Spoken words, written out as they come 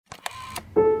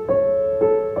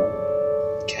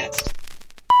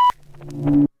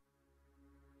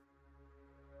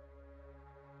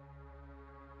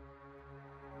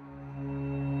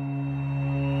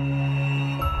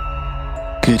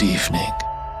Good evening,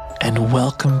 and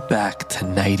welcome back to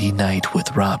Nighty Night with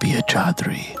Rabia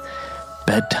Chaudhry.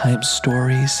 Bedtime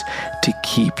stories to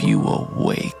keep you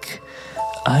awake.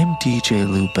 I'm DJ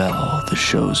Lubell, the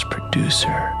show's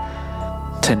producer.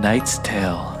 Tonight's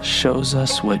tale shows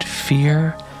us what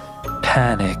fear,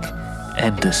 panic,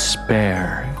 and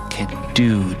despair can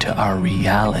do to our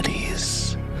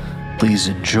realities. Please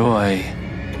enjoy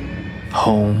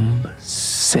Home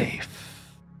Safe.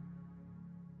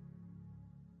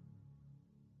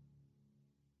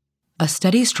 A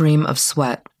steady stream of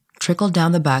sweat trickled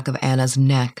down the back of Anna's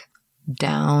neck,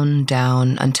 down,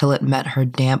 until it met her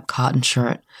damp cotton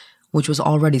shirt, which was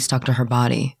already stuck to her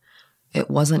body. It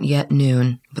wasn't yet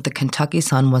noon, but the Kentucky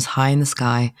sun was high in the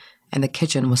sky, and the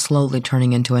kitchen was slowly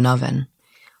turning into an oven.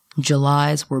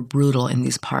 Julys were brutal in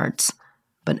these parts,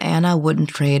 but Anna wouldn't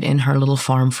trade in her little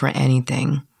farm for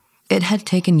anything. It had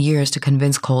taken years to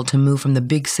convince Cole to move from the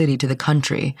big city to the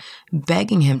country,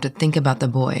 begging him to think about the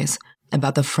boys,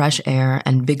 about the fresh air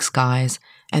and big skies,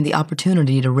 and the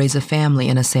opportunity to raise a family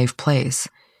in a safe place.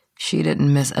 She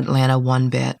didn't miss Atlanta one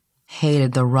bit,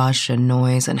 hated the rush and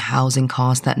noise and housing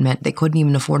costs that meant they couldn't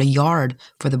even afford a yard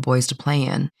for the boys to play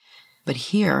in. But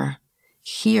here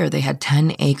they had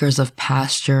 10 acres of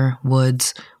pasture,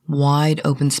 woods, wide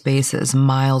open spaces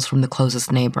miles from the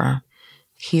closest neighbor.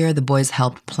 Here the boys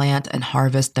helped plant and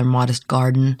harvest their modest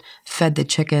garden, fed the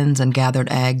chickens and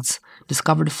gathered eggs,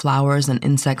 discovered flowers and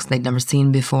insects they'd never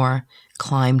seen before,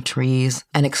 climbed trees,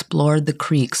 and explored the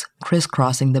creeks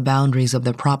crisscrossing the boundaries of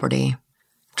their property.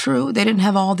 True, they didn't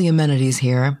have all the amenities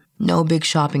here. No big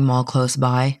shopping mall close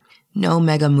by, no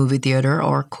mega movie theater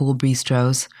or cool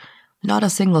bistros, not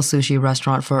a single sushi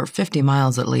restaurant for 50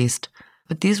 miles at least.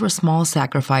 But these were small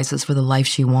sacrifices for the life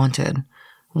she wanted.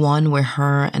 One where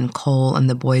her and Cole and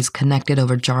the boys connected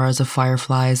over jars of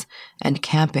fireflies and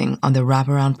camping on the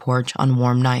wraparound porch on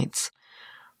warm nights.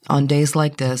 On days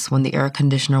like this, when the air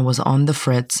conditioner was on the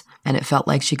fritz and it felt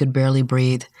like she could barely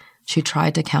breathe, she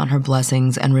tried to count her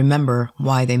blessings and remember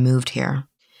why they moved here.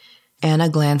 Anna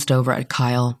glanced over at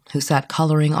Kyle, who sat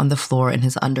coloring on the floor in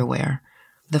his underwear.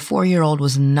 The 4-year-old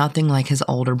was nothing like his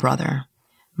older brother.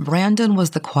 Brandon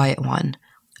was the quiet one,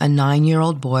 a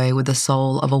 9-year-old boy with the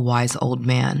soul of a wise old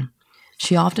man.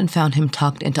 She often found him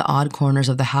tucked into odd corners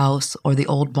of the house or the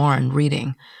old barn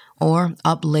reading, or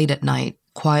up late at night,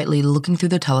 quietly looking through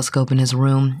the telescope in his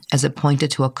room as it pointed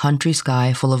to a country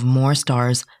sky full of more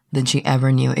stars than she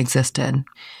ever knew existed.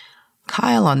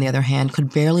 Kyle, on the other hand,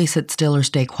 could barely sit still or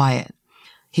stay quiet.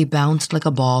 He bounced like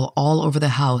a ball all over the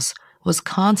house, was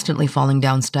constantly falling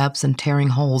down steps and tearing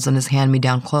holes in his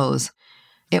hand-me-down clothes.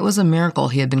 It was a miracle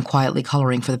he had been quietly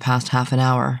coloring for the past half an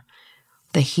hour.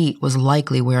 The heat was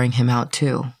likely wearing him out,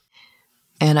 too.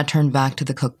 Anna turned back to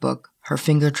the cookbook, her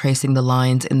finger tracing the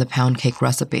lines in the pound cake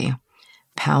recipe.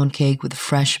 Pound cake with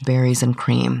fresh berries and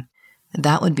cream.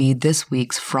 That would be this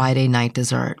week's Friday night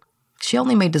dessert. She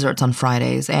only made desserts on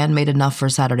Fridays and made enough for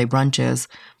Saturday brunches,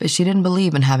 but she didn't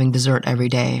believe in having dessert every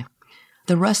day.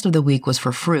 The rest of the week was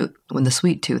for fruit when the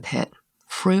sweet tooth hit.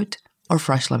 Fruit or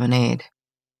fresh lemonade.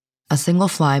 A single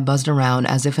fly buzzed around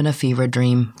as if in a fever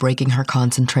dream, breaking her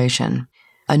concentration.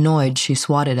 Annoyed, she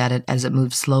swatted at it as it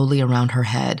moved slowly around her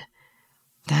head.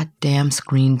 That damn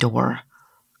screen door.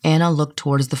 Anna looked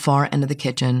towards the far end of the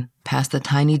kitchen, past the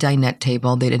tiny dinette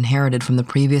table they'd inherited from the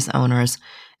previous owners,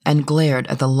 and glared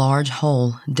at the large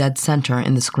hole dead center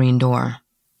in the screen door.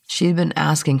 She'd been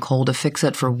asking Cole to fix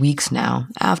it for weeks now,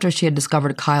 after she had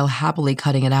discovered Kyle happily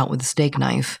cutting it out with a steak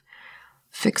knife.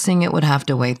 Fixing it would have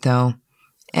to wait, though.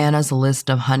 Anna's list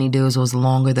of honeydews was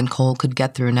longer than Cole could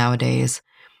get through nowadays.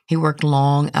 He worked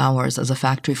long hours as a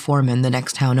factory foreman the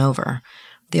next town over.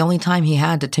 The only time he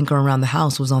had to tinker around the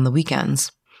house was on the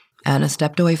weekends. Anna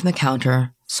stepped away from the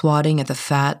counter, swatting at the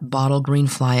fat, bottle green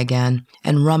fly again,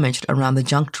 and rummaged around the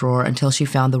junk drawer until she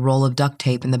found the roll of duct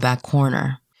tape in the back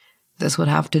corner. This would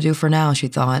have to do for now, she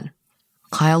thought.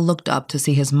 Kyle looked up to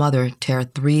see his mother tear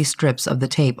 3 strips of the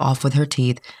tape off with her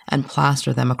teeth and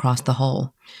plaster them across the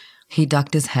hole. He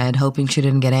ducked his head, hoping she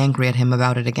didn't get angry at him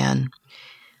about it again.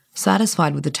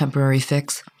 Satisfied with the temporary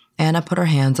fix, Anna put her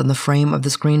hands on the frame of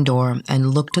the screen door and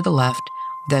looked to the left,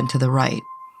 then to the right.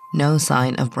 No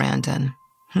sign of Brandon.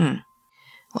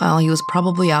 Well, he was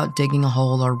probably out digging a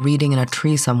hole or reading in a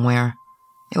tree somewhere.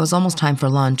 It was almost time for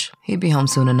lunch. He'd be home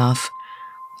soon enough.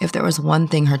 If there was one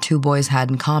thing her 2 boys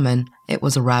had in common, it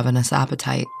was a ravenous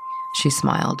appetite. She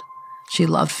smiled. She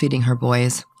loved feeding her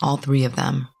boys, all 3 of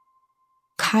them.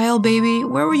 Kyle, baby,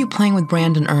 where were you playing with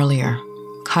Brandon earlier?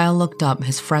 Kyle looked up,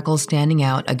 his freckles standing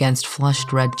out against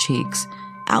flushed red cheeks.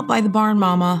 Out by the barn,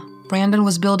 Mama. Brandon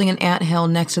was building an anthill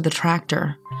next to the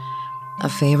tractor. A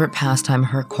favorite pastime,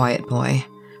 her quiet boy.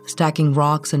 stacking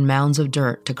rocks and mounds of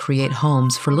dirt to create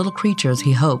homes for little creatures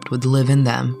he hoped would live in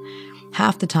them.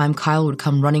 Half the time, Kyle would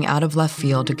come running out of left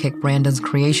field to kick Brandon's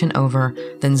creation over,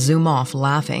 then zoom off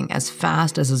laughing as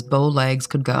fast as his bow legs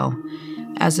could go,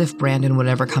 as if Brandon would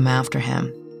ever come after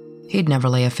him. He'd never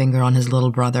lay a finger on his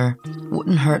little brother,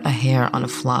 wouldn't hurt a hair on a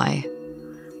fly.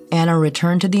 Anna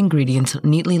returned to the ingredients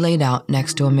neatly laid out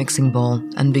next to a mixing bowl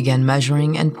and began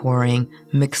measuring and pouring,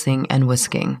 mixing and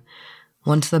whisking.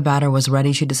 Once the batter was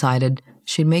ready, she decided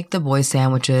she'd make the boys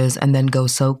sandwiches and then go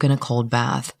soak in a cold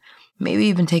bath. Maybe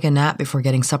even take a nap before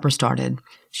getting supper started.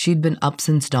 She'd been up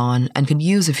since dawn and could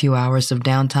use a few hours of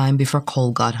downtime before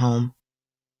Cole got home.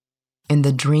 In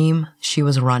the dream, she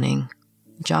was running.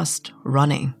 Just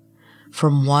running.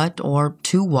 From what or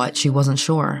to what, she wasn't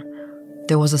sure.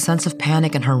 There was a sense of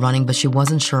panic in her running, but she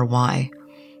wasn't sure why.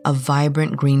 A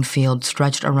vibrant green field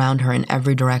stretched around her in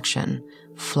every direction,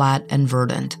 flat and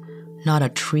verdant. Not a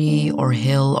tree or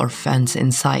hill or fence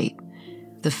in sight.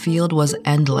 The field was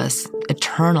endless,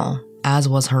 eternal, as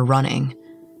was her running.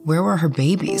 Where were her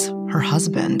babies, her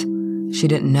husband? She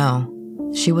didn't know.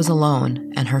 She was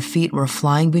alone, and her feet were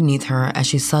flying beneath her as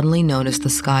she suddenly noticed the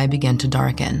sky began to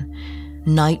darken.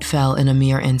 Night fell in a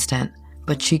mere instant,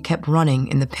 but she kept running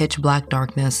in the pitch-black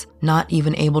darkness, not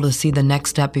even able to see the next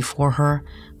step before her,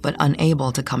 but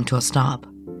unable to come to a stop.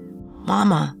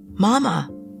 "Mama! Mama!"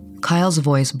 Kyle's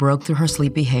voice broke through her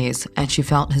sleepy haze, and she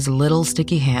felt his little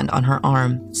sticky hand on her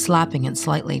arm, slapping it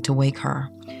slightly to wake her.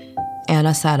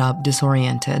 Anna sat up,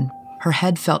 disoriented. Her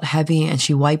head felt heavy, and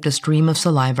she wiped a stream of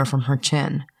saliva from her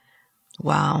chin.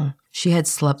 Wow, she had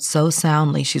slept so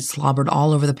soundly she'd slobbered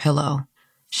all over the pillow.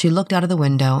 She looked out of the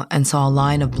window and saw a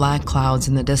line of black clouds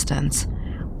in the distance.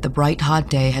 The bright, hot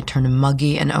day had turned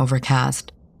muggy and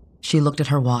overcast. She looked at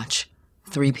her watch.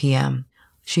 3 p.m.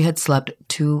 She had slept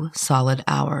 2 solid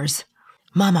hours.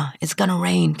 "Mama, it's gonna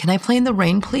rain. Can I play in the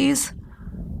rain, please?"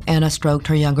 Anna stroked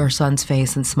her younger son's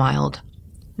face and smiled.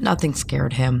 Nothing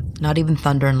scared him, not even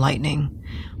thunder and lightning.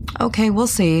 "Okay, we'll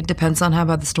see. Depends on how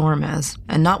bad the storm is.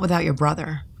 And not without your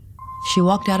brother." She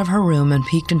walked out of her room and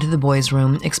peeked into the boys'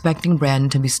 room, expecting Brandon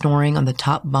to be snoring on the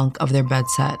top bunk of their bed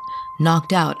set,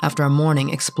 knocked out after a morning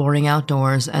exploring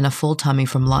outdoors and a full tummy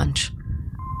from lunch.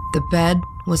 The bed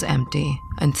was empty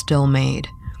and still made.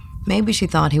 Maybe she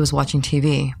thought he was watching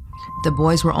TV. The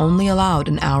boys were only allowed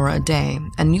an hour a day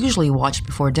and usually watched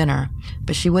before dinner,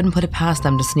 but she wouldn't put it past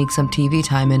them to sneak some TV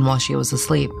time in while she was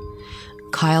asleep.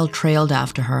 Kyle trailed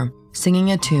after her,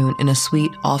 singing a tune in a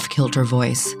sweet, off-kilter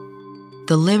voice.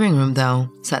 The living room, though,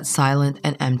 sat silent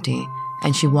and empty,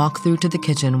 and she walked through to the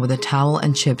kitchen where the towel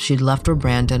and chips she'd left for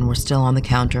Brandon were still on the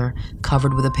counter,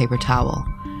 covered with a paper towel.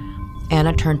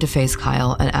 Anna turned to face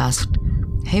Kyle and asked,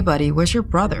 "Hey buddy, where's your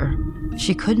brother?"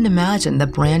 She couldn't imagine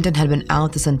that Brandon had been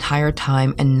out this entire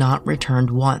time and not returned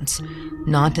once,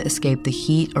 not to escape the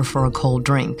heat or for a cold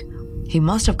drink. He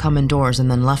must have come indoors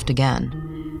and then left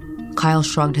again. Kyle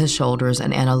shrugged his shoulders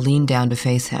and Anna leaned down to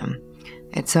face him.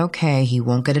 "It's okay, he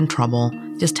won't get in trouble.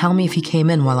 Just tell me if he came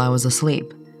in while I was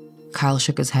asleep." Kyle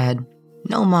shook his head.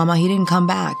 "No, Mama, he didn't come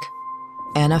back."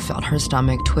 Anna felt her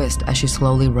stomach twist as she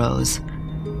slowly rose.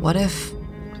 What if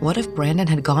Brandon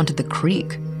had gone to the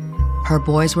creek? Her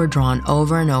boys were drawn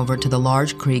over and over to the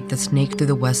large creek that snaked through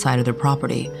the west side of their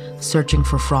property, searching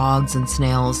for frogs and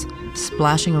snails,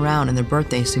 splashing around in their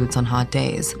birthday suits on hot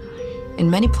days. In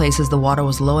many places, the water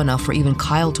was low enough for even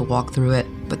Kyle to walk through it,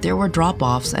 but there were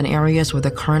drop-offs and areas where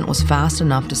the current was fast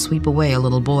enough to sweep away a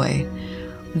little boy.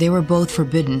 They were both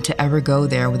forbidden to ever go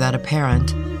there without a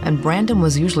parent, and Brandon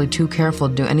was usually too careful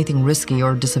to do anything risky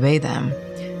or disobey them.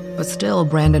 But still,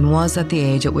 Brandon was at the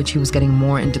age at which he was getting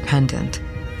more independent.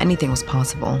 Anything was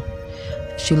possible.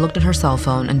 She looked at her cell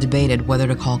phone and debated whether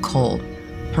to call Cole.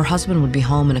 Her husband would be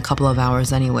home in a couple of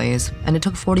hours anyways, and it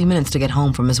took 40 minutes to get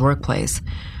home from his workplace.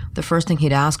 The first thing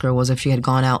he'd ask her was if she had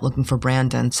gone out looking for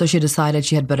Brandon, so she decided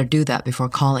she had better do that before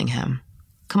calling him.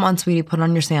 "Come on, sweetie, put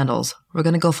on your sandals. We're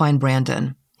gonna go find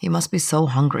Brandon. He must be so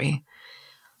hungry."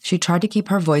 She tried to keep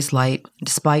her voice light,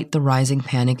 despite the rising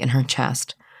panic in her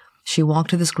chest. She walked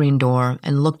to the screen door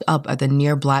and looked up at the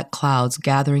near black clouds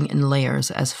gathering in layers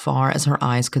as far as her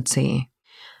eyes could see.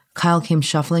 Kyle came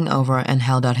shuffling over and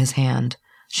held out his hand.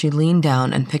 She leaned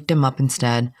down and picked him up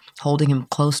instead, holding him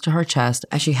close to her chest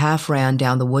as she half ran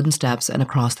down the wooden steps and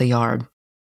across the yard.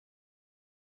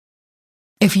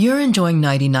 If you're enjoying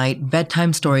Nighty Night,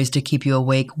 bedtime stories to keep you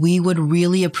awake, we would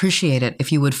really appreciate it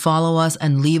if you would follow us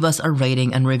and leave us a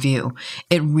rating and review.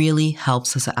 It really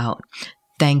helps us out.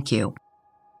 Thank you.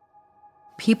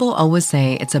 People always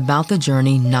say it's about the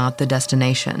journey, not the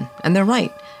destination. And they're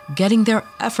right. Getting there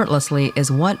effortlessly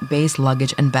is what Béis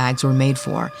luggage and bags were made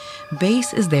for.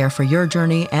 Béis is there for your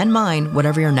journey and mine,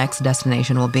 whatever your next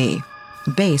destination will be.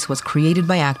 Béis was created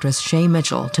by actress Shay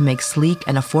Mitchell to make sleek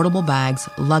and affordable bags,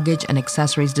 luggage, and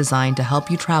accessories designed to help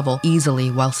you travel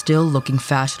easily while still looking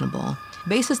fashionable.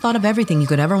 Béis has thought of everything you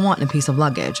could ever want in a piece of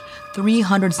luggage.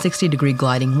 360-degree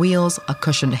gliding wheels, a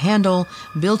cushioned handle,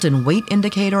 built-in weight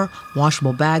indicator,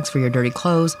 washable bags for your dirty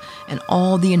clothes, and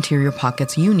all the interior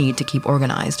pockets you need to keep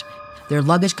organized. Their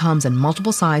luggage comes in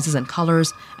multiple sizes and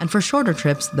colors, and for shorter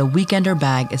trips, the Weekender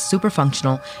bag is super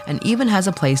functional and even has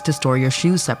a place to store your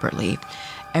shoes separately.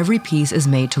 Every piece is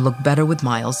made to look better with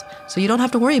miles, so you don't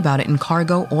have to worry about it in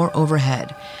cargo or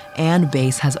overhead. And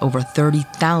Béis has over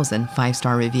 30,000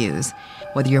 five-star reviews.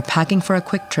 Whether you're packing for a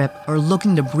quick trip or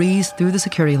looking to breeze through the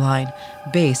security line,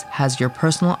 Béis has your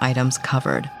personal items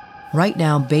covered. Right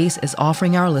now, Béis is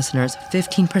offering our listeners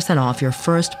 15% off your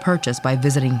first purchase by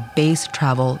visiting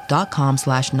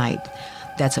beistravel.com/night.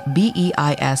 That's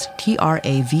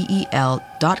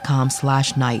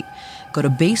BEISTRAVEL.com/night. Go to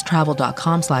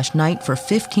beistravel.com/night for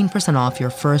 15% off your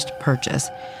first purchase.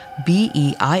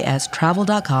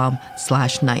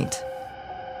 BEIStravel.com/night.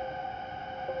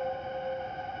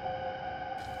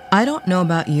 I don't know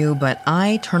about you, but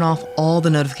I turn off all the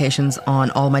notifications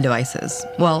on all my devices.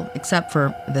 Well, except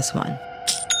for this one.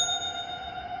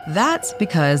 That's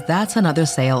because that's another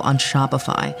sale on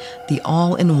Shopify, the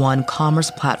all-in-one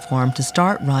commerce platform to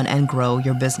start, run, and grow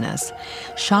your business.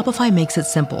 Shopify makes it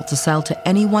simple to sell to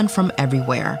anyone from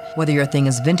everywhere. Whether your thing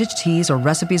is vintage teas or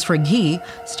recipes for ghee,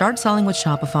 start selling with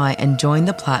Shopify and join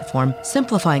the platform,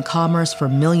 simplifying commerce for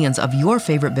millions of your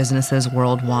favorite businesses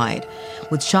worldwide.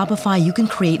 With Shopify, you can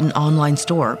create an online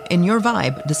store in your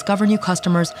vibe, discover new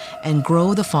customers, and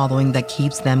grow the following that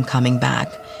keeps them coming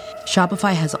back.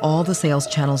 Shopify has all the sales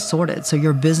channels sorted so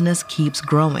your business keeps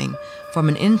growing, from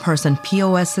an in-person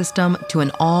POS system to an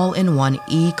all-in-one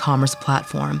e-commerce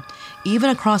platform,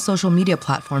 even across social media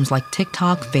platforms like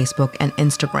TikTok, Facebook, and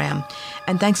Instagram.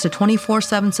 And thanks to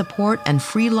 24/7 support and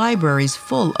free libraries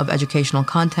full of educational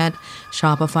content,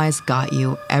 Shopify's got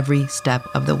you every step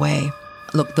of the way.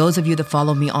 Look, those of you that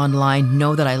follow me online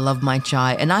know that I love my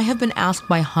chai, and I have been asked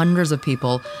by hundreds of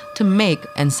people to make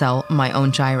and sell my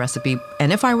own chai recipe.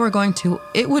 And if I were going to,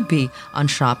 it would be on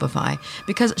Shopify.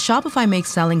 Because Shopify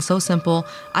makes selling so simple,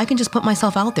 I can just put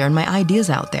myself out there and my ideas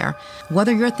out there.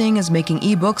 Whether your thing is making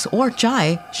ebooks or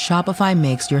chai, Shopify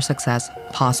makes your success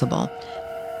possible.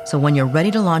 So when you're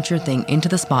ready to launch your thing into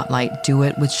the spotlight, do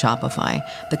it with Shopify,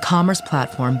 the commerce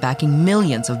platform backing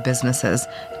millions of businesses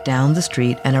down the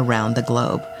street and around the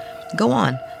globe. Go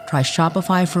on, try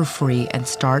Shopify for free and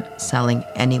start selling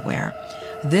anywhere.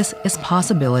 This is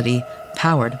Possibility,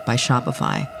 powered by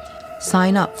Shopify.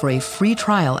 Sign up for a free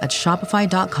trial at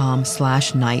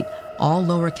shopify.com/night, all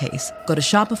lowercase. Go to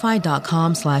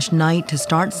shopify.com/night to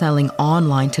start selling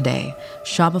online today.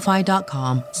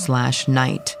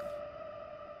 Shopify.com/night.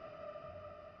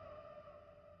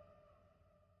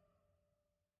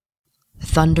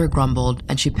 Thunder grumbled,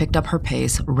 and she picked up her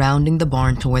pace, rounding the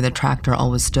barn to where the tractor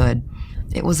always stood.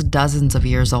 It was dozens of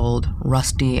years old,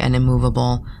 rusty and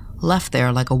immovable, left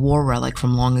there like a war relic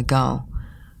from long ago.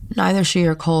 Neither she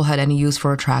or Cole had any use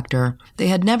for a tractor. They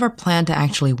had never planned to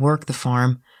actually work the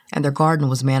farm, and their garden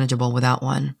was manageable without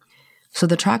one. So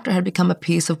the tractor had become a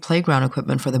piece of playground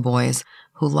equipment for the boys,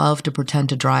 who loved to pretend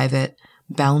to drive it,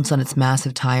 bounce on its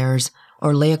massive tires,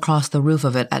 or lay across the roof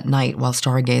of it at night while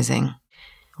stargazing.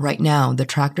 Right now, the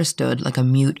tractor stood like a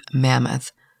mute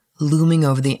mammoth, looming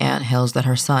over the anthills that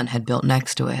her son had built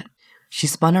next to it. She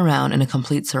spun around in a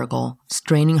complete circle,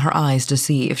 straining her eyes to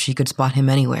see if she could spot him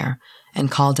anywhere, and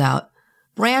called out,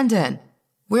 "Brandon,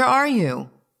 where are you?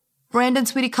 Brandon,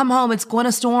 sweetie, come home, it's going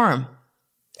to storm."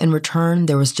 In return,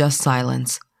 there was just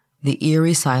silence, the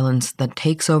eerie silence that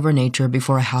takes over nature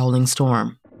before a howling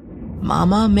storm.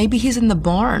 "Mama, maybe he's in the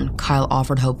barn," Kyle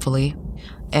offered hopefully.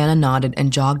 Anna nodded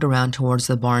and jogged around towards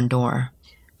the barn door.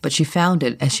 But she found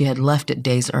it as she had left it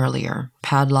days earlier,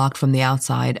 padlocked from the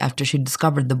outside after she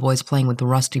discovered the boys playing with the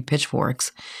rusty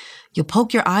pitchforks. "You'll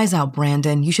poke your eyes out,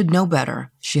 Brandon. You should know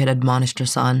better," she had admonished her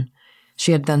son.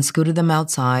 She had then scooted them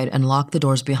outside and locked the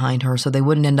doors behind her so they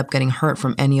wouldn't end up getting hurt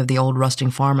from any of the old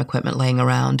rusting farm equipment laying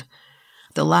around.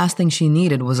 The last thing she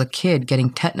needed was a kid getting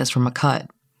tetanus from a cut.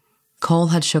 Cole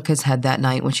had shook his head that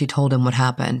night when she told him what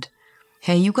happened.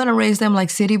 "Hey, you gonna raise them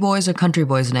like city boys or country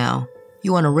boys now?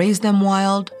 You wanna raise them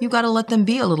wild? You gotta let them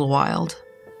be a little wild."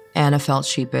 Anna felt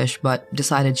sheepish, but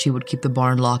decided she would keep the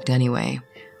barn locked anyway.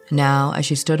 Now, as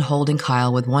she stood holding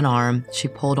Kyle with one arm, she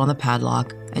pulled on the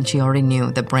padlock, and she already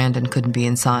knew that Brandon couldn't be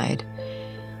inside.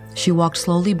 She walked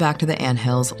slowly back to the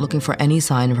anthills, looking for any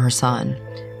sign of her son.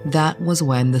 That was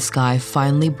when the sky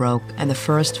finally broke and the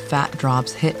first fat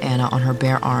drops hit Anna on her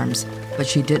bare arms, but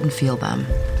she didn't feel them.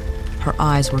 Her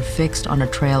eyes were fixed on a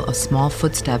trail of small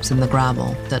footsteps in the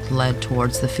gravel that led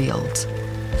towards the fields.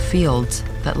 Fields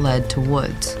that led to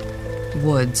woods.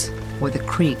 Woods where the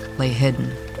creek lay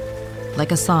hidden.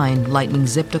 Like a sign, lightning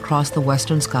zipped across the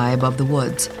western sky above the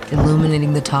woods,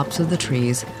 illuminating the tops of the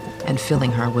trees and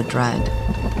filling her with dread.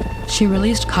 She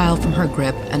released Kyle from her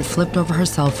grip and flipped over her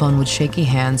cell phone with shaky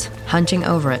hands, hunching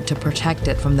over it to protect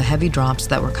it from the heavy drops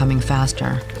that were coming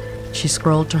faster. She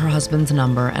scrolled to her husband's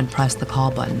number and pressed the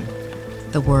call button.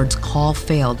 The words "call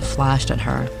failed" flashed at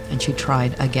her, and she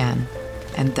tried again,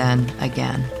 and then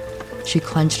again. She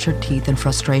clenched her teeth in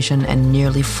frustration and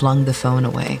nearly flung the phone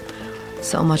away.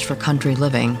 So much for country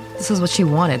living. This is what she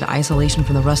wanted, isolation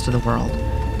from the rest of the world.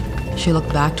 She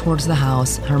looked back towards the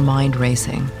house, her mind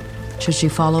racing. Should she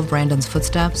follow Brandon's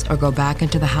footsteps or go back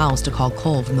into the house to call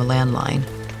Cole from the landline?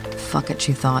 Fuck it,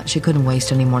 she thought. She couldn't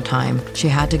waste any more time. She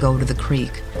had to go to the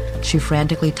creek. She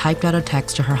frantically typed out a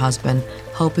text to her husband,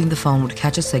 hoping the phone would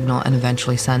catch a signal and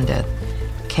eventually send it.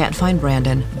 Can't find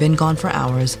Brandon, been gone for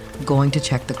hours, going to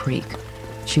check the creek.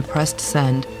 She pressed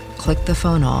send, clicked the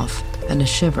phone off, and a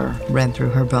shiver ran through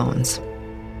her bones.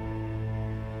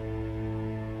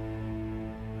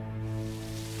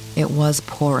 It was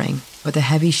pouring, but the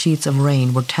heavy sheets of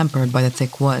rain were tempered by the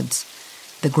thick woods.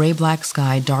 The gray-black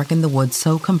sky darkened the woods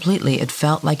so completely it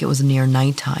felt like it was near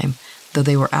nighttime, though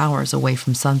they were hours away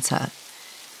from sunset.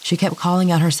 She kept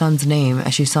calling out her son's name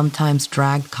as she sometimes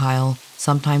dragged Kyle,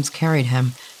 sometimes carried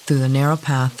him through the narrow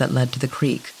path that led to the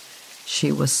creek.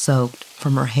 She was soaked,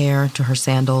 from her hair to her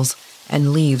sandals,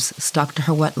 and leaves stuck to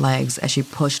her wet legs as she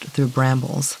pushed through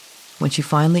brambles. When she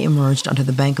finally emerged onto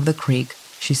the bank of the creek,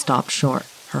 she stopped short,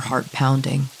 her heart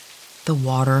pounding. The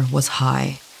water was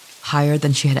high, higher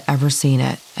than she had ever seen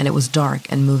it, and it was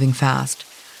dark and moving fast.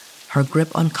 Her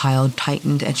grip on Kyle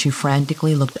tightened and she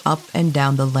frantically looked up and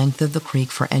down the length of the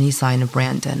creek for any sign of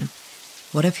Brandon.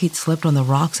 What if he'd slipped on the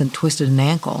rocks and twisted an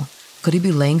ankle? Could he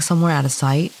be laying somewhere out of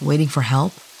sight, waiting for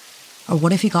help? Or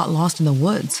what if he got lost in the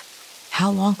woods?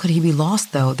 How long could he be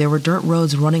lost, though? There were dirt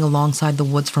roads running alongside the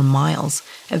woods for miles.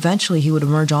 Eventually, he would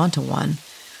emerge onto one.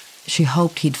 She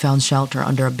hoped he'd found shelter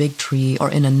under a big tree or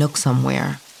in a nook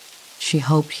somewhere. She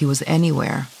hoped he was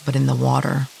anywhere but in the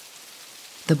water.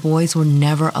 The boys were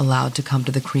never allowed to come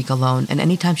to the creek alone, and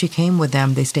anytime she came with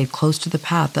them, they stayed close to the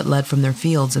path that led from their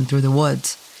fields and through the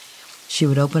woods. She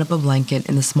would open up a blanket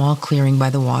in the small clearing by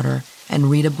the water and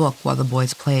read a book while the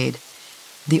boys played.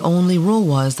 The only rule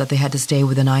was that they had to stay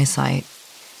within eyesight.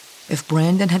 If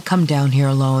Brandon had come down here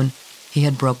alone, he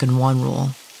had broken one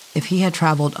rule. If he had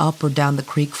traveled up or down the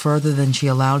creek further than she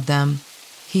allowed them,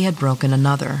 he had broken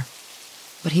another.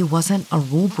 But he wasn't a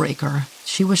rule breaker.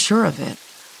 She was sure of it.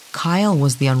 Kyle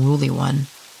was the unruly one.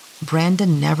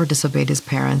 Brandon never disobeyed his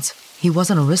parents. He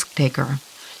wasn't a risk taker.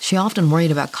 She often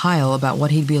worried about Kyle, about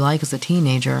what he'd be like as a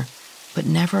teenager, but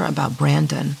never about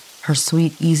Brandon, her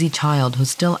sweet, easy child who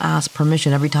still asked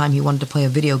permission every time he wanted to play a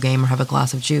video game or have a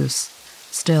glass of juice.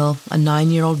 Still, a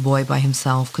 9-year-old boy by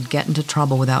himself could get into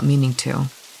trouble without meaning to.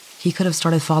 He could have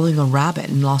started following a rabbit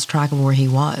and lost track of where he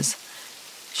was.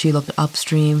 She looked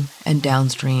upstream and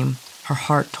downstream, her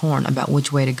heart torn about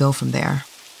which way to go from there.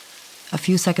 A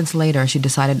few seconds later, she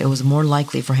decided it was more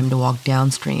likely for him to walk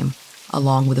downstream,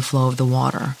 along with the flow of the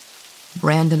water.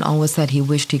 Brandon always said he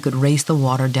wished he could race the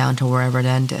water down to wherever it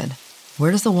ended.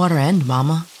 "Where does the water end,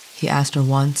 Mama?" he asked her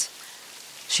once.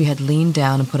 She had leaned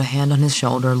down and put a hand on his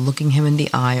shoulder, looking him in the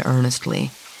eye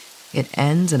earnestly. "It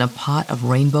ends in a pot of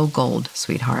rainbow gold,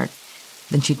 sweetheart."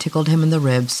 Then she tickled him in the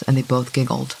ribs, and they both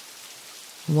giggled.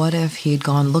 What if he'd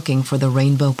gone looking for the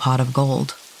rainbow pot of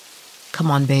gold? "Come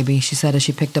on, baby," she said as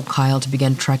she picked up Kyle to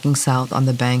begin trekking south on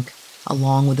the bank,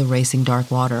 along with the racing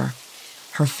dark water.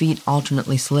 Her feet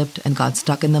alternately slipped and got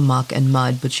stuck in the muck and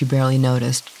mud, but she barely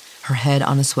noticed, her head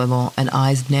on a swivel and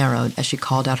eyes narrowed as she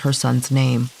called out her son's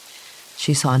name.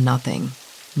 She saw nothing.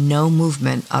 No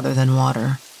movement other than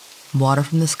water. Water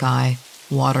from the sky,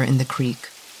 water in the creek.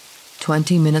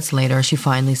 20 minutes later, she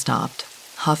finally stopped,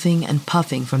 huffing and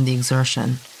puffing from the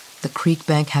exertion, the creek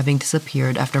bank having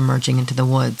disappeared after merging into the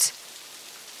woods.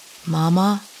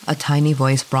 "Mama?" A tiny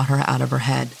voice brought her out of her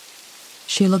head.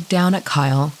 She looked down at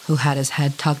Kyle, who had his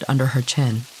head tucked under her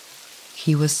chin.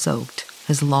 He was soaked,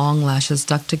 his long lashes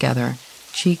stuck together,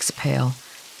 cheeks pale,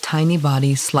 tiny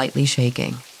body slightly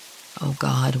shaking. Oh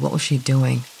God, what was she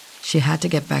doing? She had to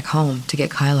get back home, to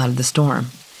get Kyle out of the storm.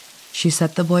 She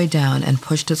set the boy down and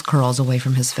pushed his curls away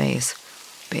from his face.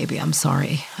 "Baby, I'm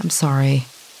sorry. I'm sorry."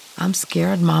 "I'm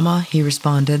scared, Mama," he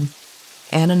responded.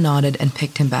 Anna nodded and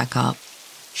picked him back up.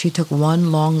 She took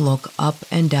one long look up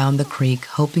and down the creek,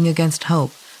 hoping against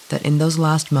hope that in those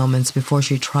last moments before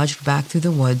she trudged back through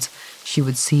the woods, she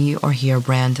would see or hear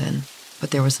Brandon.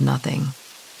 But there was nothing.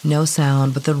 No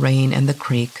sound but the rain and the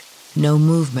creek. No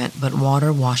movement but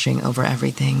water washing over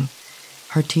everything.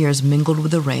 Her tears mingled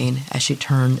with the rain as she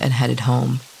turned and headed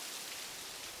home.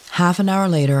 Half an hour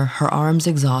later, her arms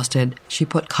exhausted, she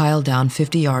put Kyle down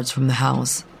 50 yards from the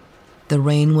house. The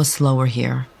rain was slower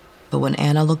here, but when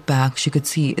Anna looked back, she could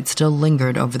see it still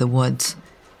lingered over the woods.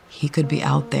 He could be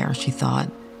out there, she thought.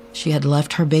 She had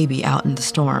left her baby out in the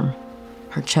storm.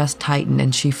 Her chest tightened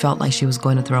and she felt like she was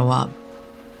going to throw up.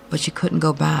 But she couldn't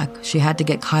go back. She had to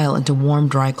get Kyle into warm,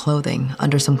 dry clothing,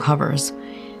 under some covers.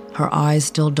 Her eyes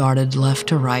still darted left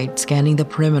to right, scanning the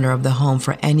perimeter of the home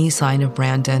for any sign of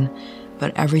Brandon,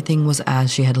 but everything was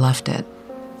as she had left it.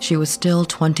 She was still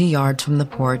 20 yards from the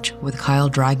porch, with Kyle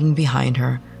dragging behind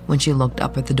her, when she looked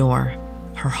up at the door.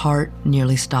 Her heart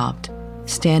nearly stopped.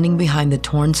 Standing behind the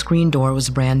torn screen door was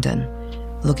Brandon,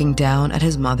 looking down at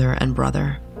his mother and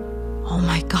brother. "Oh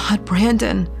my God,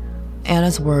 Brandon!"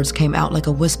 Anna's words came out like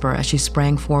a whisper as she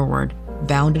sprang forward,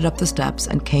 bounded up the steps,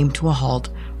 and came to a halt,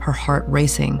 her heart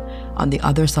racing, on the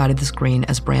other side of the screen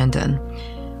as Brandon.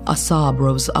 A sob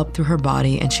rose up through her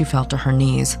body and she fell to her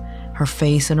knees, her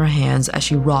face in her hands as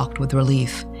she rocked with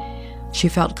relief. She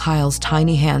felt Kyle's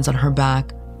tiny hands on her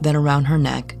back, then around her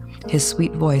neck, his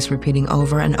sweet voice repeating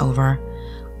over and over,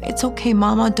 "It's okay,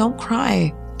 Mama, don't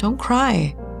cry, don't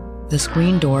cry." The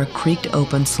screen door creaked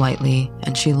open slightly,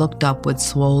 and she looked up with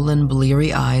swollen,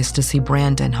 bleary eyes to see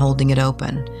Brandon holding it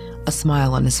open, a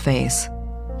smile on his face.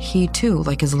 He, too,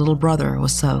 like his little brother,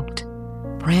 was soaked.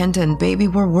 "Brandon, baby,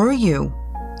 where were you?"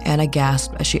 Anna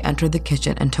gasped as she entered the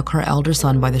kitchen and took her elder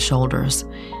son by the shoulders.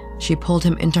 She pulled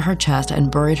him into her chest and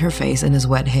buried her face in his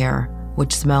wet hair,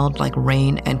 which smelled like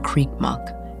rain and creek muck.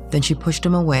 Then she pushed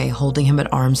him away, holding him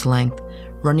at arm's length,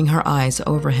 running her eyes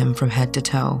over him from head to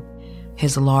toe.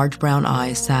 His large brown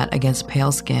eyes sat against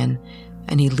pale skin,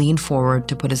 and he leaned forward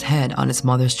to put his head on his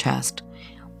mother's chest.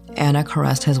 Anna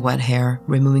caressed his wet hair,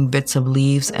 removing bits of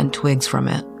leaves and twigs from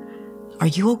it. "Are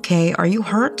you okay? Are you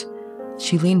hurt?"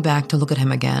 She leaned back to look at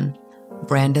him again.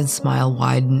 Brandon's smile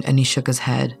widened and he shook his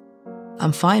head.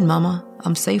 "I'm fine, Mama.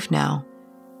 I'm safe now."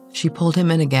 She pulled him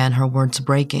in again, her words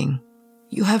breaking.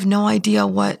 "You have no idea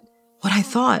what I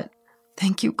thought.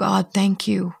 Thank you, God, thank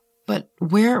you. But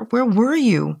where were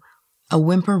you?" A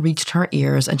whimper reached her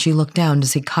ears and she looked down to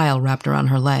see Kyle wrapped around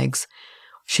her legs.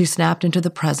 She snapped into the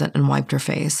present and wiped her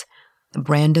face.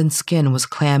 Brandon's skin was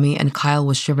clammy and Kyle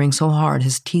was shivering so hard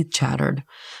his teeth chattered.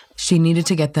 She needed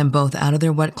to get them both out of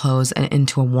their wet clothes and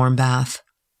into a warm bath.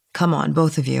 "Come on,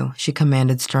 both of you," she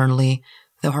commanded sternly,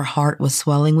 though her heart was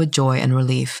swelling with joy and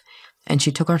relief, and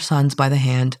she took her sons by the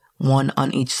hand, one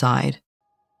on each side.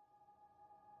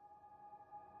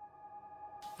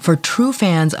 For true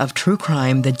fans of true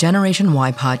crime, the Generation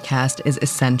Y podcast is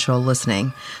essential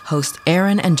listening. Hosts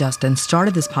Aaron and Justin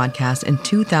started this podcast in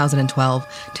 2012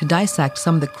 to dissect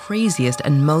some of the craziest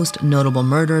and most notable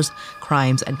murders,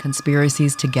 crimes, and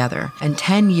conspiracies together. And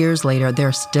 10 years later,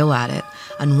 they're still at it,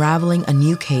 unraveling a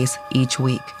new case each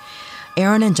week.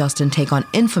 Aaron and Justin take on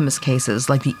infamous cases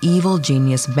like the evil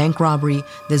genius bank robbery,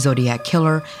 the Zodiac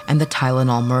killer, and the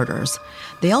Tylenol murders.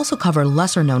 They also cover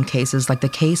lesser-known cases like the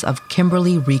case of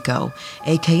Kimberly Rico,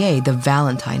 aka the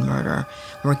Valentine murder,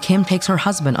 where Kim takes her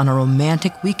husband on a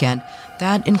romantic weekend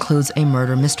that includes a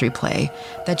murder mystery play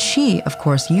that she, of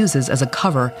course, uses as a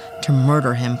cover to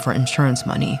murder him for insurance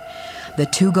money. The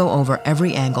two go over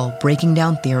every angle, breaking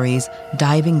down theories,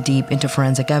 diving deep into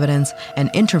forensic evidence, and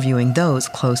interviewing those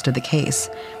close to the case.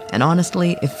 And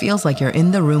honestly, it feels like you're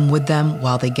in the room with them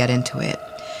while they get into it.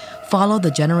 Follow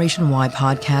the Generation Y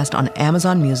podcast on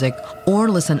Amazon Music or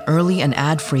listen early and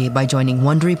ad-free by joining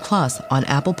Wondery Plus on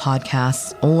Apple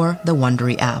Podcasts or the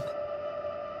Wondery app.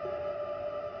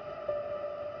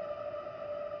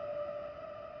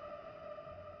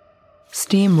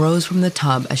 Steam rose from the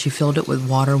tub as she filled it with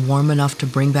water warm enough to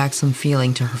bring back some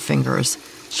feeling to her fingers.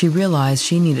 She realized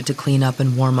she needed to clean up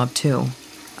and warm up too.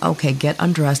 "Okay, get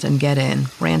undressed and get in.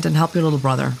 Brandon, help your little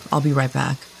brother. I'll be right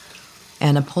back."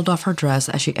 Anna pulled off her dress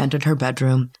as she entered her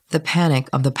bedroom, the panic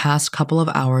of the past couple of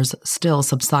hours still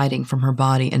subsiding from her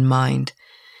body and mind.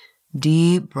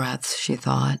 Deep breaths, she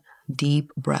thought.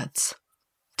 Deep breaths.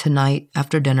 Tonight,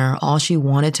 after dinner, all she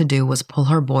wanted to do was pull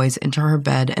her boys into her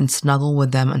bed and snuggle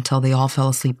with them until they all fell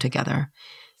asleep together.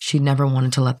 She never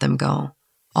wanted to let them go.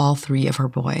 All three of her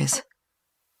boys.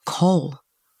 Cole.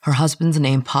 Her husband's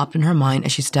name popped in her mind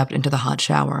as she stepped into the hot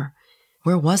shower.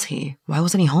 Where was he? Why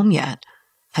wasn't he home yet?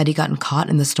 Had he gotten caught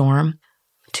in the storm?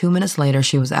 2 minutes later,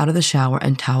 she was out of the shower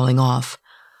and toweling off.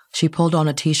 She pulled on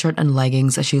a t-shirt and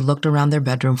leggings as she looked around their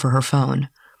bedroom for her phone.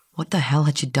 What the hell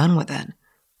had she done with it?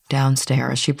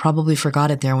 Downstairs, she probably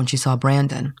forgot it there when she saw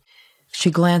Brandon.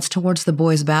 She glanced towards the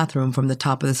boys' bathroom from the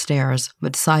top of the stairs,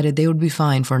 but decided they would be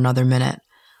fine for another minute.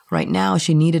 Right now,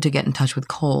 she needed to get in touch with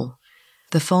Cole.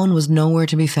 The phone was nowhere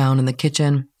to be found in the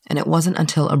kitchen, and it wasn't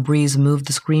until a breeze moved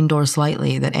the screen door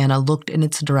slightly that Anna looked in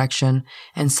its direction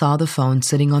and saw the phone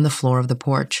sitting on the floor of the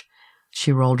porch.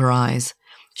 She rolled her eyes.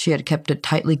 She had kept it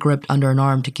tightly gripped under an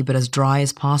arm to keep it as dry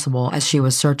as possible as she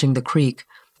was searching the creek,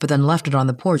 but then left it on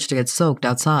the porch to get soaked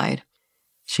outside.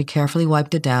 She carefully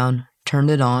wiped it down, turned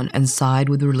it on, and sighed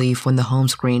with relief when the home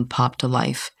screen popped to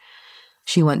life.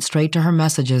 She went straight to her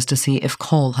messages to see if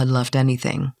Cole had left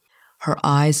anything. Her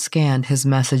eyes scanned his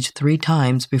message 3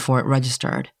 times before it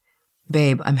registered.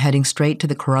 "Babe, I'm heading straight to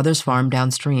the Carruthers farm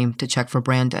downstream to check for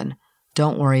Brandon.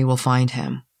 Don't worry, we'll find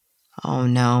him." Oh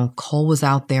no, Cole was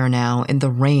out there now, in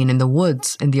the rain, in the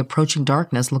woods, in the approaching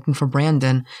darkness, looking for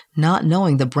Brandon, not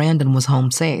knowing that Brandon was home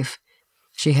safe.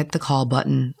 She hit the call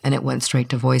button, and it went straight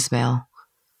to voicemail.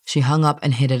 She hung up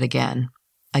and hit it again.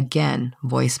 Again,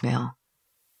 voicemail.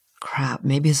 Crap,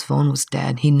 maybe his phone was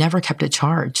dead. He never kept it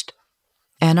charged.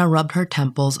 Anna rubbed her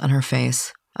temples and her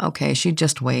face. Okay, she'd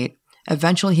just wait.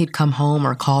 Eventually he'd come home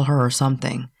or call her or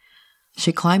something.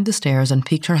 She climbed the stairs and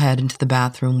peeked her head into the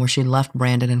bathroom where she'd left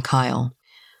Brandon and Kyle.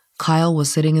 Kyle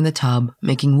was sitting in the tub,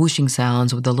 making whooshing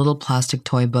sounds with a little plastic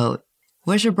toy boat.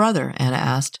 "Where's your brother?" Anna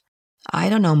asked. "I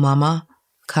don't know, Mama."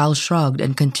 Kyle shrugged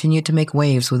and continued to make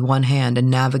waves with one hand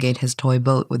and navigate his toy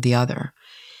boat with the other.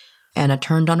 Anna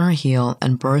turned on her heel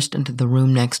and burst into the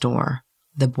room next door,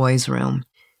 the boys' room.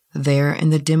 There, in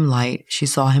the dim light, she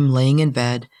saw him laying in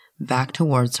bed, back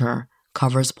towards her,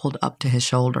 covers pulled up to his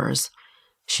shoulders.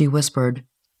 She whispered,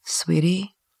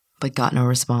 "Sweetie?" but got no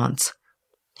response.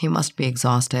 He must be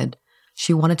exhausted.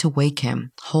 She wanted to wake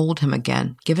him, hold him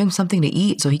again, give him something to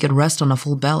eat so he could rest on a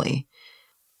full belly.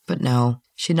 But no,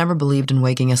 she never believed in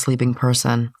waking a sleeping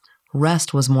person.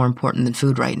 Rest was more important than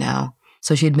food right now,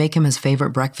 so she'd make him his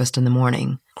favorite breakfast in the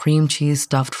morning, cream cheese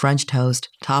stuffed French toast,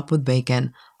 topped with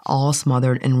bacon, all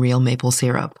smothered in real maple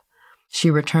syrup.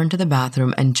 She returned to the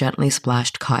bathroom and gently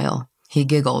splashed Kyle. He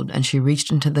giggled, and she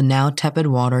reached into the now tepid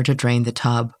water to drain the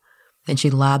tub. Then she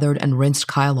lathered and rinsed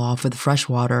Kyle off with fresh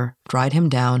water, dried him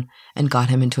down, and got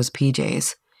him into his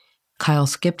PJs. Kyle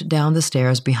skipped down the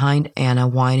stairs behind Anna,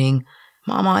 whining,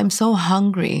 "Mama, I'm so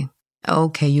hungry."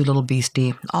 "Okay, you little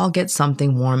beastie, I'll get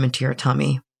something warm into your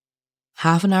tummy."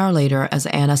 Half an hour later, as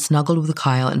Anna snuggled with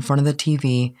Kyle in front of the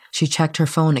TV, she checked her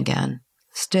phone again.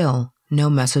 Still, no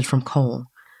message from Cole.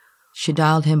 She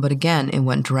dialed him, but again it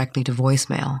went directly to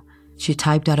voicemail. She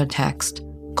typed out a text.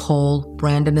 "Cole,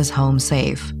 Brandon is home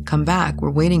safe. Come back,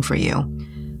 we're waiting for you."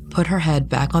 Put her head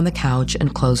back on the couch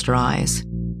and closed her eyes.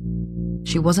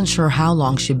 She wasn't sure how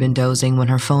long she'd been dozing when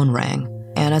her phone rang.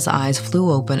 Anna's eyes flew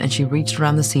open and she reached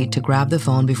around the seat to grab the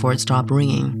phone before it stopped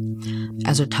ringing.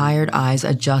 As her tired eyes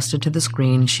adjusted to the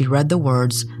screen, she read the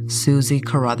words, "Susie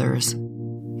Carruthers."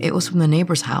 It was from the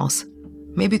neighbor's house.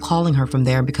 Maybe calling her from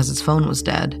there because his phone was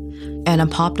dead. Anna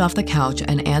popped off the couch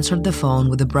and answered the phone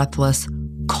with a breathless,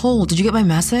 "Cole, did you get my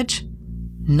message?"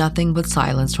 Nothing but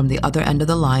silence from the other end of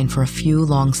the line for a few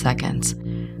long seconds.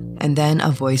 And then a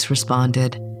voice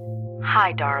responded,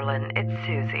 "Hi, darling, it's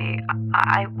Susie.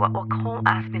 Cole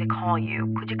asked me to call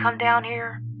you. Could you come down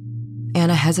here?"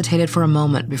 Anna hesitated for a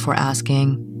moment before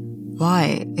asking,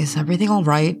 "Why? Is everything all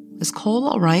right? Is Cole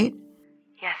all right?"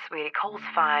 "Yes, sweetie, Cole's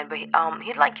fine, but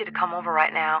he'd like you to come over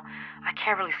right now. I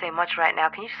can't really say much right now.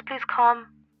 Can you just please come?"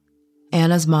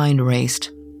 Anna's mind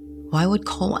raced. Why would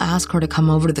Cole ask her to come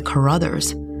over to the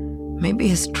Carruthers? Maybe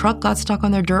his truck got stuck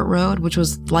on their dirt road, which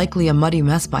was likely a muddy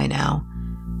mess by now.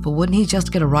 But wouldn't he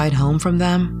just get a ride home from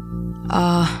them?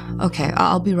 Okay,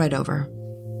 I'll be right over.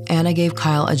 Anna gave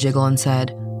Kyle a jiggle and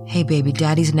said, "Hey baby,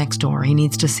 Daddy's next door. He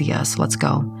needs to see us. Let's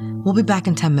go. We'll be back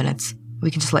in 10 minutes.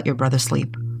 We can just let your brother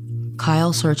sleep."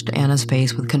 Kyle searched Anna's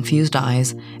face with confused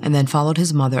eyes and then followed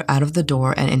his mother out of the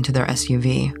door and into their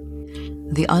SUV.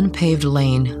 The unpaved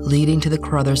lane leading to the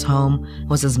Carruthers home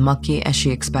was as mucky as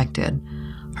she expected.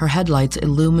 Her headlights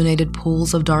illuminated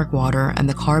pools of dark water and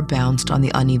the car bounced on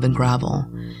the uneven gravel.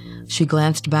 She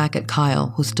glanced back at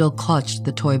Kyle, who still clutched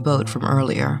the toy boat from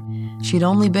earlier. She'd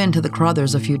only been to the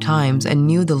Carruthers a few times and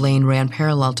knew the lane ran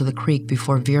parallel to the creek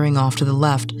before veering off to the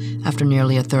left after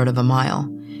nearly a third of a mile.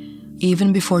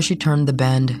 Even before she turned the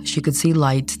bend, she could see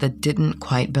lights that didn't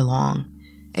quite belong.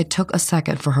 It took a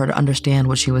second for her to understand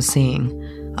what she was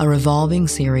seeing. A revolving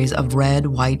series of red,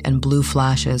 white, and blue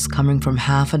flashes coming from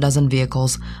half a dozen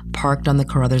vehicles parked on the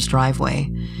Carruthers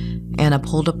driveway. Anna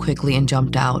pulled up quickly and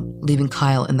jumped out, leaving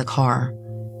Kyle in the car.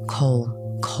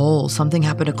 Cole. Cole, something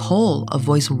happened to Cole, a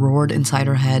voice roared inside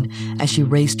her head as she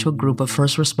raced to a group of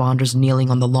first responders kneeling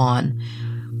on the lawn.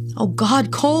 "Oh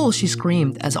God, Cole," she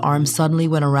screamed as arms suddenly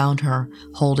went around her,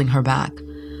 holding her back.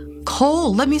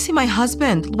 "Cole, let me see my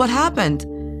husband. What happened?"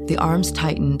 The arms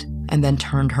tightened and then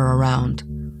turned her around.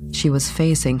 She was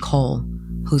facing Cole,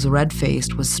 whose red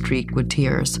face was streaked with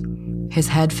tears. His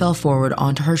head fell forward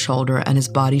onto her shoulder and his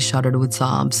body shuddered with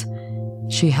sobs.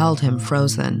 She held him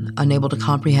frozen, unable to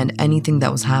comprehend anything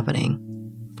that was happening.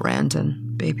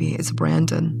 "Brandon, baby, it's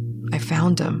Brandon. I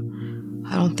found him.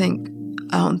 I don't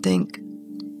think.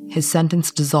 His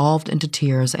sentence dissolved into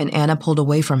tears and Anna pulled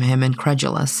away from him,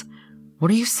 incredulous. "What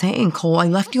are you saying, Cole? I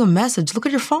left you a message. Look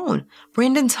at your phone.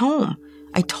 Brandon's home.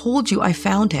 I told you I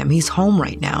found him. He's home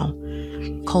right now."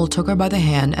 Cole took her by the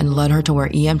hand and led her to where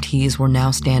EMTs were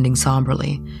now standing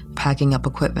somberly, packing up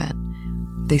equipment.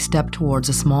 They stepped towards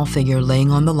a small figure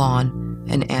laying on the lawn,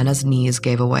 and Anna's knees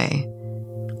gave away.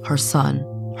 Her son,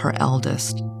 her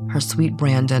eldest, her sweet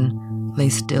Brandon, lay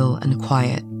still and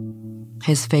quiet.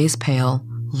 His face pale,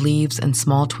 leaves and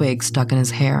small twigs stuck in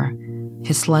his hair.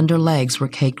 His slender legs were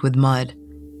caked with mud,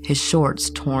 his shorts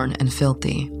torn and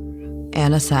filthy.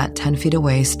 Anna sat 10 feet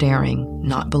away staring,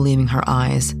 not believing her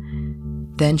eyes.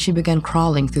 Then she began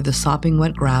crawling through the sopping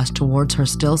wet grass towards her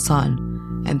still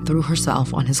son and threw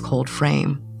herself on his cold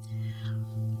frame.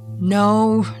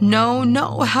 No,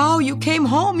 how? You came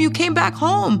home, you came back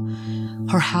home.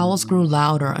 Her howls grew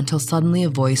louder until suddenly a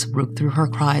voice broke through her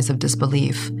cries of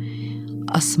disbelief.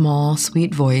 A small,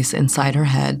 sweet voice inside her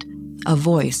head, a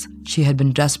voice she had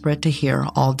been desperate to hear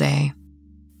all day.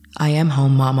 "I am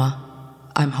home, Mama.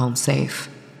 I'm home safe."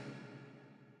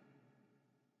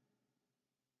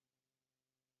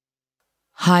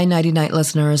 Hi, Nighty Night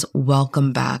listeners.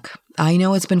 Welcome back. I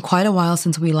know it's been quite a while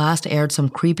since we last aired some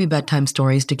creepy bedtime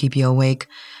stories to keep you awake,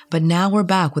 but now we're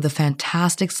back with a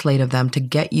fantastic slate of them to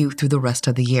get you through the rest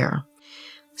of the year.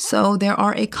 So there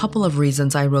are a couple of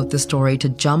reasons I wrote this story to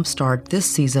jumpstart this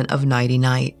season of Nighty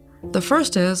Night. The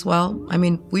first is,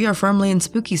 we are firmly in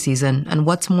spooky season, and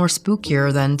what's more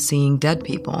spookier than seeing dead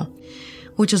people?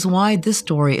 Which is why this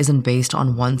story isn't based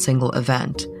on one single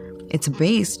event. It's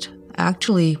based,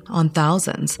 actually, on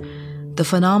thousands. The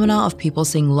phenomena of people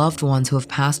seeing loved ones who have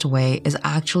passed away is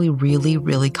actually really,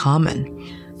 really common.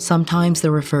 Sometimes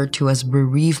they're referred to as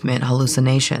bereavement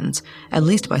hallucinations, at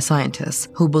least by scientists,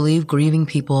 who believe grieving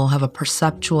people have a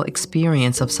perceptual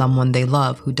experience of someone they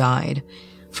love who died.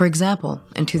 For example,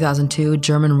 in 2002,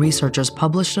 German researchers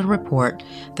published a report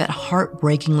that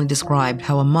heartbreakingly described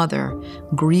how a mother,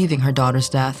 grieving her daughter's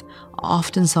death,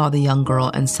 often saw the young girl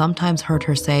and sometimes heard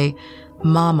her say,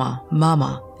 "Mama,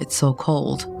 Mama, it's so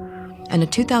cold." And a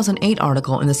 2008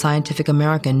 article in the Scientific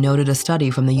American noted a study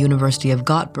from the University of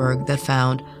Göteborg that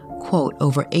found, quote,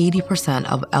 over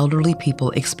 80% of elderly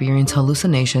people experience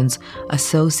hallucinations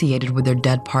associated with their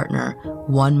dead partner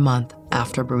 1 month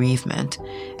after bereavement,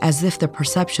 as if their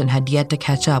perception had yet to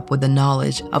catch up with the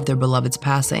knowledge of their beloved's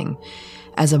passing.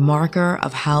 As a marker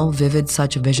of how vivid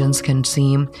such visions can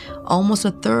seem, almost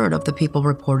a third of the people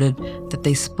reported that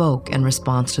they spoke in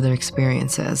response to their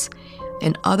experiences.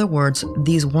 In other words,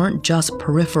 these weren't just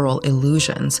peripheral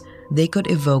illusions. They could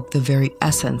evoke the very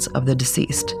essence of the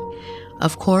deceased.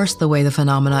 Of course, the way the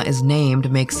phenomena is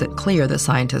named makes it clear that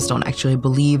scientists don't actually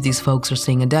believe these folks are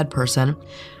seeing a dead person.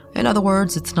 In other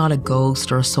words, it's not a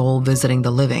ghost or a soul visiting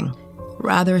the living.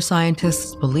 Rather,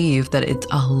 scientists believe that it's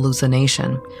a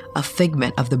hallucination, a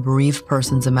figment of the bereaved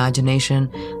person's imagination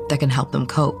that can help them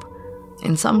cope.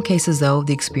 In some cases, though,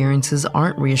 the experiences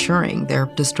aren't reassuring,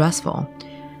 they're distressful.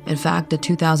 In fact, a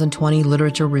 2020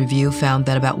 literature review found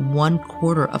that about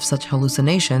 1/4 of such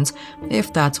hallucinations,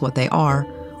 if that's what they are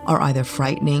either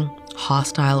frightening,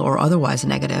 hostile, or otherwise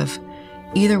negative.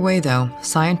 Either way, though,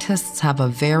 scientists have a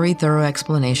very thorough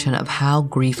explanation of how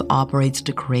grief operates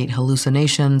to create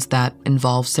hallucinations that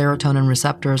involve serotonin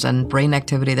receptors and brain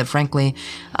activity that, frankly,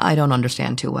 I don't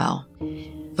understand too well.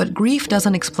 But grief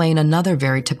doesn't explain another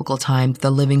very typical time the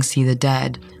living see the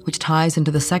dead, which ties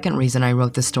into the second reason I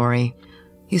wrote this story.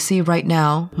 You see, right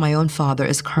now, my own father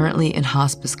is currently in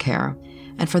hospice care,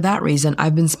 and for that reason,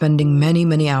 I've been spending many,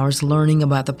 many hours learning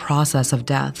about the process of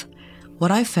death.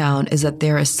 What I've found is that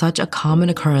there is such a common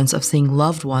occurrence of seeing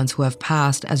loved ones who have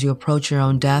passed as you approach your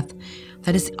own death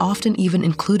that is often even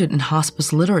included in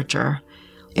hospice literature.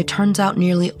 It turns out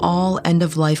nearly all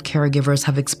end-of-life caregivers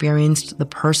have experienced the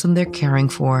person they're caring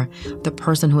for, the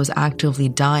person who is actively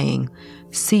dying,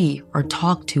 see or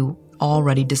talk to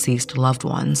already deceased loved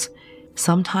ones.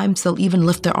 Sometimes they'll even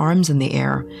lift their arms in the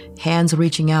air, hands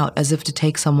reaching out as if to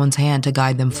take someone's hand to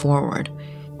guide them forward.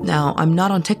 Now, I'm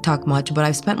not on TikTok much, but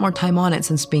I've spent more time on it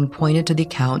since being pointed to the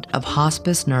account of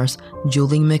hospice nurse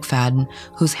Julie McFadden,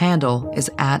 whose handle is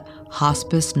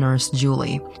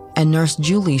 @hospicenursejulie. And Nurse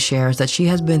Julie shares that she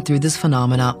has been through this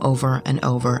phenomena over and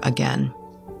over again.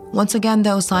 Once again,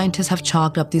 though, scientists have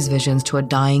chalked up these visions to a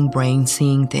dying brain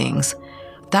seeing things.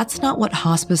 That's not what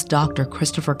hospice doctor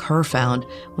Christopher Kerr found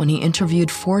when he interviewed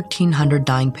 1,400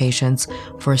 dying patients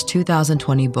for his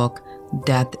 2020 book,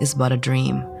 Death is But a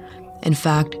Dream. In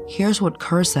fact, here's what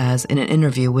Kerr says in an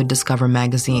interview with Discover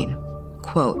magazine.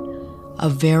 Quote, "A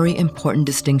very important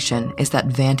distinction is that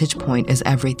vantage point is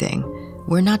everything.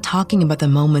 We're not talking about the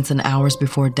moments and hours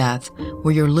before death,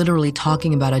 where you're literally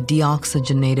talking about a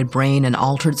deoxygenated brain and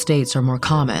altered states are more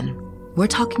common. We're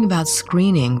talking about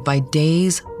screening by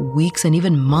days, weeks, and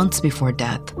even months before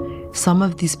death. Some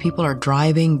of these people are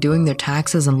driving, doing their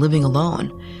taxes, and living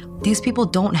alone. These people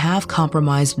don't have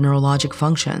compromised neurologic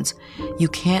functions. You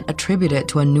can't attribute it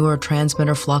to a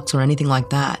neurotransmitter flux or anything like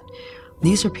that.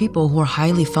 These are people who are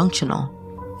highly functional."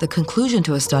 The conclusion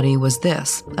to a study was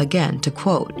this, again, to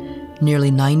quote,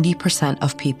 "Nearly 90%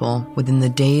 of people within the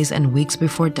days and weeks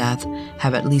before death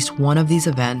have at least one of these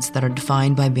events that are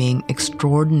defined by being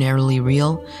extraordinarily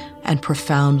real and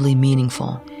profoundly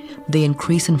meaningful. They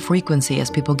increase in frequency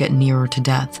as people get nearer to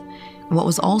death." What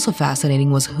was also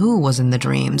fascinating was who was in the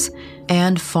dreams.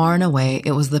 And far and away,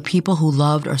 it was the people who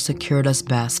loved or secured us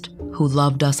best, who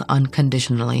loved us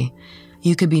unconditionally.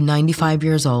 You could be 95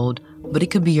 years old, but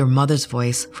it could be your mother's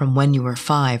voice from when you were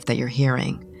 5 that you're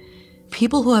hearing.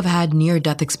 People who have had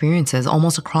near-death experiences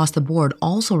almost across the board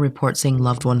also report seeing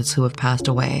loved ones who have passed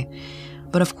away.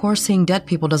 But of course, seeing dead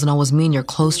people doesn't always mean you're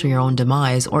close to your own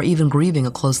demise or even grieving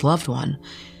a close loved one.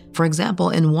 For example,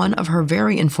 in one of her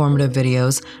very informative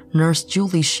videos, Nurse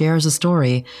Julie shares a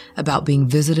story about being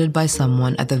visited by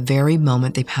someone at the very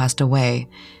moment they passed away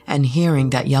and hearing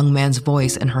that young man's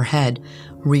voice in her head,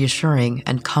 reassuring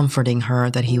and comforting her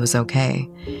that he was okay.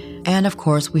 And of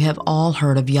course, we have all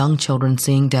heard of young children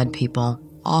seeing dead people,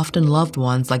 often loved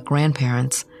ones like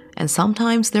grandparents, and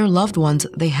sometimes they're loved ones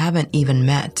they haven't even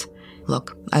met.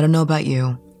 Look, I don't know about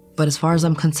you, but as far as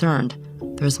I'm concerned,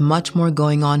 there's much more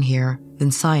going on here than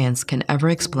science can ever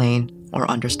explain or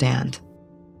understand.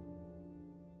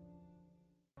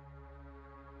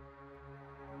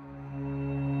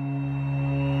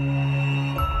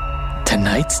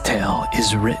 Tonight's tale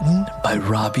is written by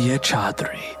Rabia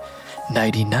Chaudhry.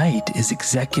 Nighty Night is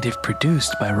executive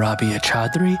produced by Rabia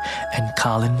Chaudhry and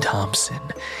Colin Thompson.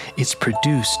 It's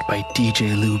produced by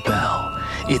DJ Lou Bell.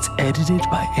 It's edited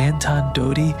by Anton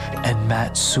Doty and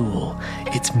Matt Sewell.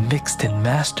 It's mixed and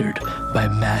mastered by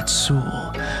Matt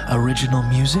Sewell. Original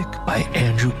music by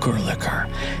Andrew Gerlicher.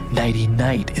 Nighty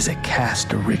Night is a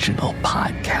Cast original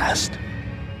podcast.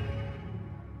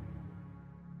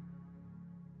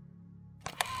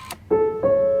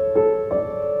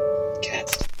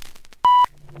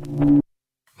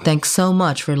 Thanks so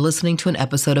much for listening to an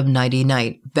episode of Nighty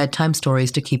Night, bedtime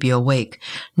stories to keep you awake.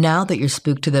 Now that you're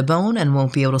spooked to the bone and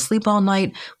won't be able to sleep all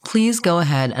night, please go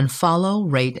ahead and follow,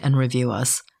 rate, and review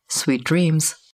us. Sweet dreams.